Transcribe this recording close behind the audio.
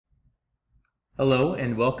Hello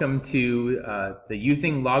and welcome to the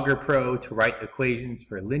Using LoggerPro to Write Equations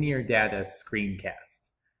for Linear Data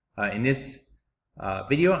screencast. In this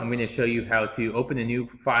video, I'm going to show you how to open a new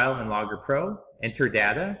file in LoggerPro, enter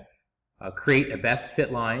data, create a best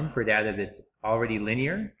fit line for data that's already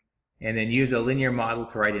linear, and then use a linear model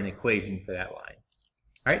to write an equation for that line.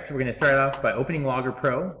 All right, so we're going to start off by opening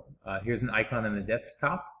LoggerPro. Here's an icon on the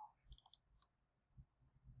desktop.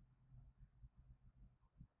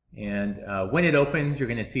 And when it opens, you're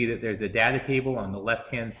going to see that there's a data table on the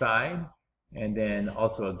left-hand side and then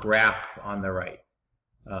also a graph on the right.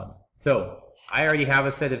 So I already have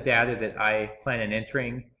a set of data that I plan on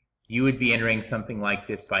entering. You would be entering something like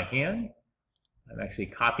this by hand. I'm actually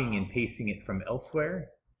copying and pasting it from elsewhere.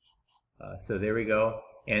 So there we go.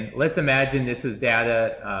 And let's imagine this was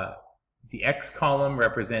data. The X column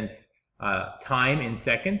represents time in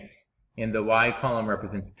seconds, and the Y column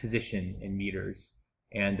represents position in meters.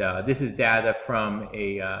 And this is data from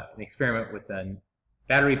an experiment with a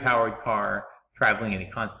battery-powered car traveling at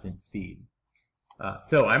a constant speed.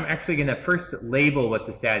 So I'm actually going to first label what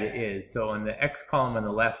this data is. So on the X column on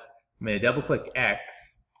the left, I'm going to double-click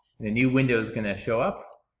X, and a new window is going to show up.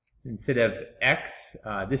 Instead of X,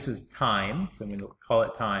 this was time, so I'm going to call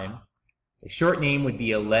it time. A short name would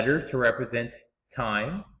be a letter to represent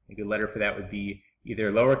time. A good letter for that would be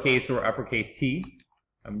either lowercase or uppercase t.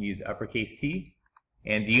 I'm going to use uppercase t.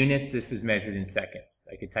 And the units, this is measured in seconds.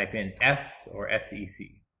 I could type in S or SEC.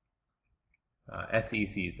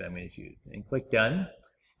 SEC is what I'm going to choose. And click Done.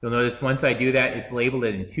 You'll notice once I do that, it's labeled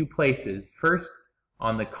it in two places. First,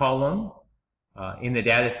 on the column in the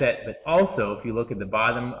data set, but also if you look at the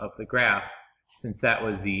bottom of the graph, since that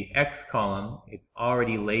was the X column, it's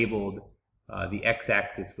already labeled the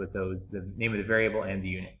X-axis with those, the name of the variable and the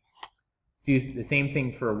units. Let's do the same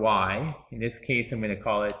thing for Y. In this case, I'm going to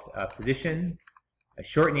call it position. A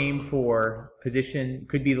short name for position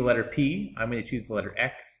could be the letter P. I'm going to choose the letter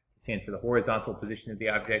X to stand for the horizontal position of the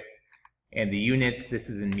object. And the units, this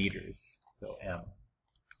is in meters, so M.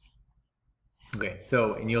 Okay,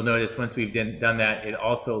 so, and you'll notice once we've done that, it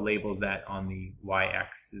also labels that on the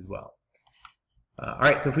Y-axis as well. All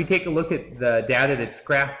right, so if we take a look at the data that's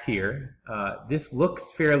graphed here, this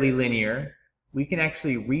looks fairly linear. We can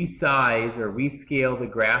actually resize or rescale the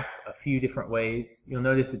graph a few different ways. You'll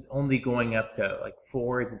notice it's only going up to like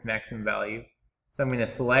 4 is its maximum value. So I'm going to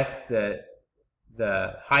select the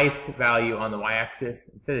highest value on the y-axis.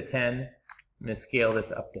 Instead of 10, I'm going to scale this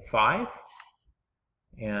up to 5.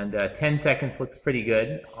 And 10 seconds looks pretty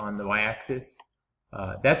good on the y-axis.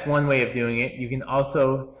 That's one way of doing it. You can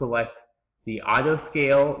also select the auto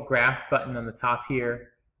scale graph button on the top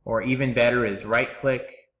here, or even better is right-click,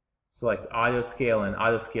 select auto scale and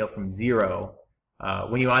auto scale from 0.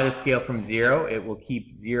 When you auto scale from 0, it will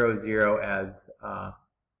keep 0, 0 as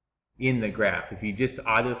in the graph. If you just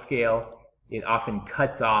auto scale, it often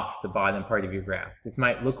cuts off the bottom part of your graph. This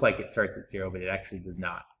might look like it starts at 0, but it actually does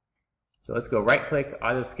not. So let's go right click,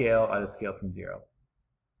 auto scale from 0.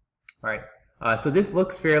 All right, so this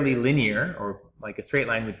looks fairly linear, or like a straight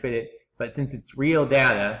line would fit it, but since it's real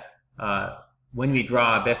data, when we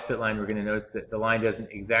draw a best fit line, we're going to notice that the line doesn't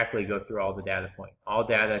exactly go through all the data points. All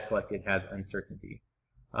data collected has uncertainty.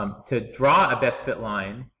 To draw a best fit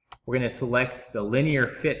line, we're going to select the linear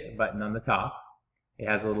fit button on the top. It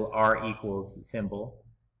has a little R equals symbol,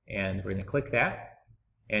 and we're going to click that.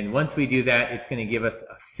 And once we do that, it's going to give us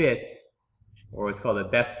a fit, or what's called a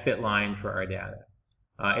best fit line for our data.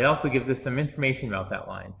 It also gives us some information about that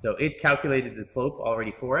line. So it calculated the slope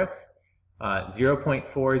already for us.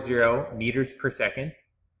 0.40 meters per second.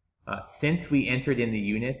 Since we entered in the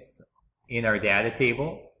units in our data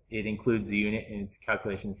table, it includes the unit in its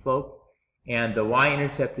calculation of slope. And the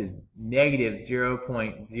y-intercept is negative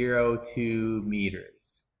 0.02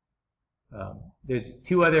 meters. There's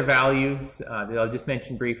two other values that I'll just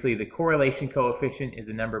mention briefly. The correlation coefficient is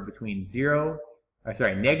a number between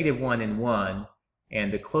negative 1 and 1.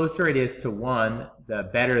 And the closer it is to 1, the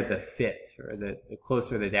better the fit, or the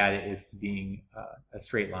closer the data is to being a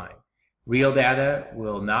straight line. Real data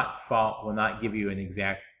will not give you an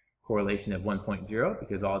exact correlation of 1.0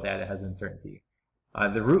 because all data has uncertainty.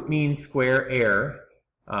 The root mean square error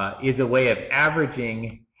is a way of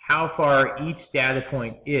averaging how far each data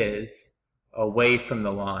point is away from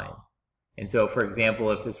the line. And so, for example,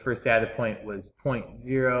 if this first data point was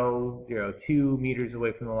 0.002 meters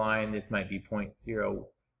away from the line, this might be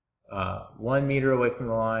 0.01 meter away from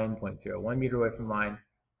the line, 0.01 meter away from the line.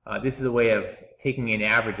 This is a way of taking an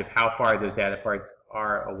average of how far those data points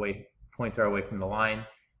are away from the line.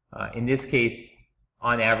 In this case,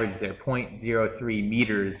 on average, they're 0.03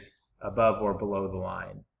 meters above or below the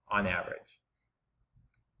line, on average.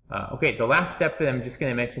 Okay, the last step that I'm just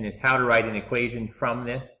going to mention is how to write an equation from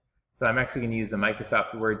this. So I'm actually going to use the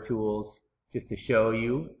Microsoft Word tools just to show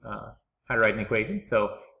you how to write an equation.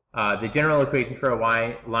 So the general equation for a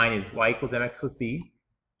y line is y equals mx plus b.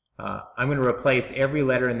 I'm going to replace every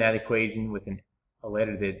letter in that equation with a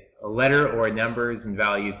letter or numbers and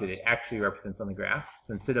values that it actually represents on the graph.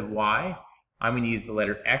 So instead of y, I'm going to use the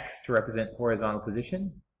letter x to represent horizontal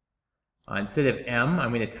position. Instead of m,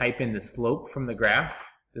 I'm going to type in the slope from the graph.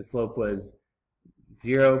 The slope was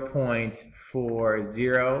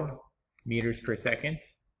 0.40 meters per second.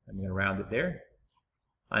 I'm going to round it there.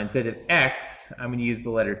 Instead of x, I'm going to use the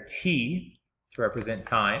letter t to represent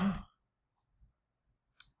time.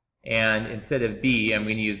 And instead of b, I'm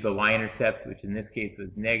going to use the y-intercept, which in this case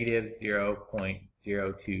was negative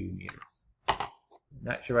 0.02 meters.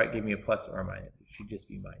 Not sure why it gave me a plus or a minus. It should just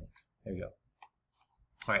be minus. There we go.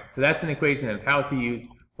 All right, so that's an equation of how to use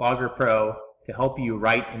LoggerPro to help you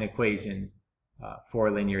write an equation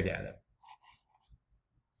for linear data.